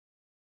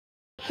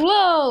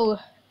Whoa!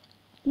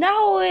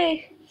 Now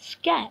we're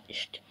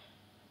sketched.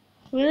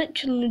 We're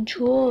literally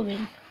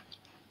drawing.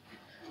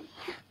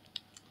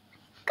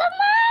 Come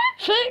on!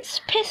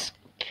 First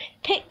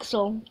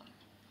pixel,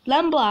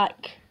 then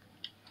black.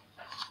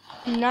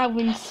 Now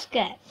we're in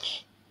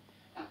sketch.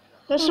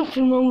 There's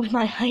something wrong with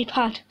my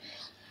iPad.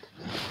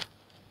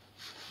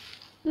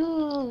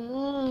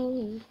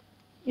 You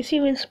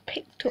see, we've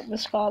picked up the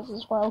scars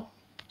as well.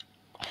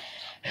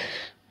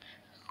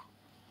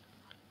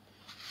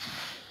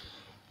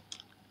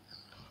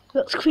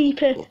 That's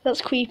creepy.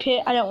 That's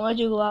creepy. I don't want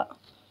to do that.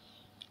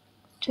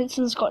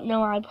 Jensen's got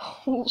no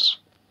eyeballs.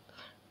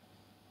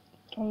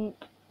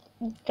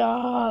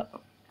 Dark.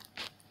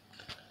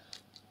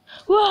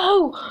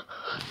 Whoa!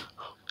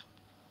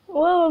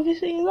 Whoa, have you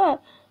seen that?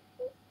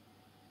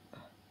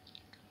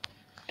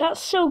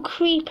 That's so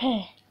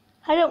creepy.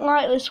 I don't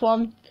like this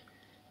one.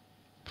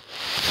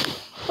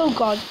 Oh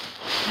god.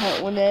 I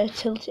don't want to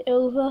tilt it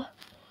over.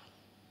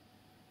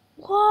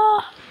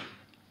 What?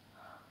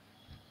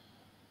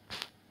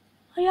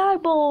 My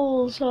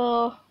eyeballs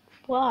are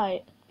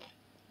white.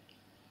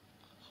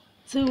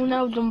 So we've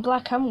now done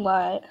black and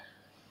white.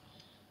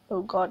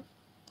 Oh god.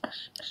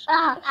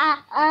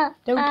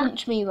 Don't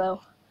punch me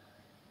though.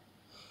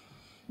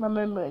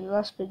 Remember in the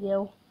last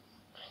video.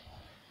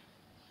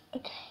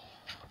 Okay.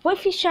 What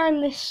if you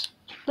shine this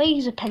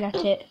laser pen at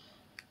it?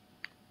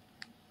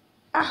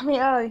 Ah, my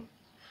eye.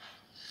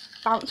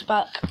 Bounce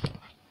back.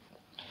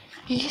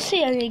 Did you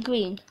see any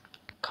green?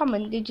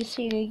 Comment, did you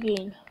see any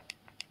green?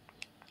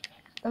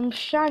 I'm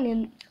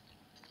shining.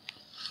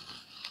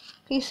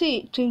 Can you see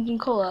it changing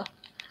colour?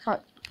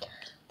 Like,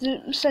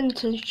 the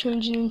centre is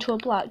changing into a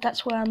black.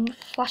 That's where I'm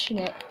flashing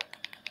it.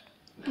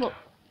 Look.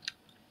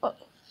 Look.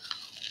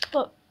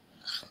 Look.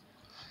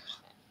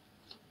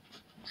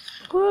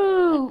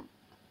 Woo!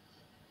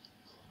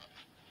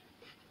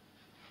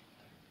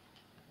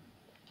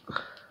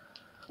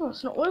 Oh,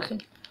 it's not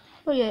working.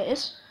 Oh yeah, it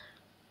is.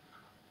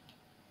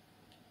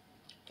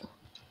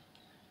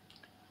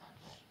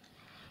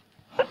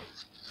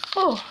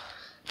 Oh.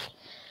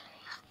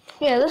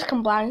 Yeah, this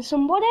can blind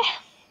somebody.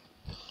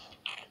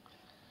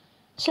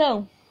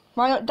 So,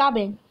 why not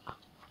dabbing?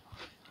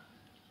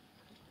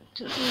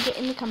 Just get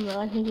in the camera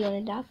and if you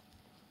want to dab.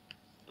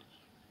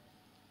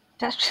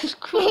 That's just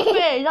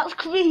creepy. That's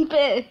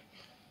creepy.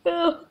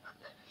 Oh,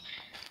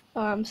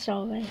 I'm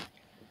sorry.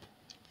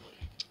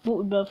 But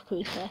we're both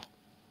creepy.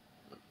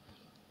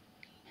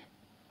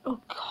 Oh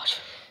god.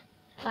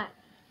 What?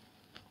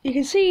 You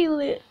can see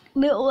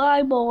little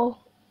eyeball.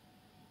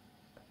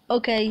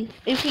 Okay,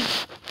 if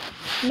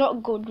you're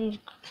not good with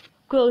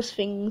gross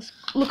things,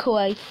 look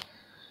away.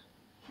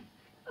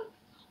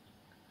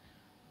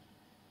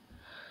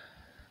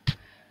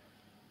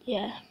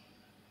 Yeah.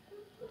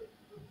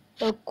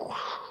 Oh.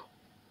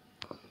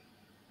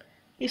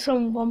 It's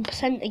on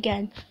 1%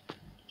 again.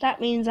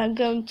 That means I'm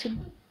going to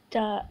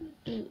die.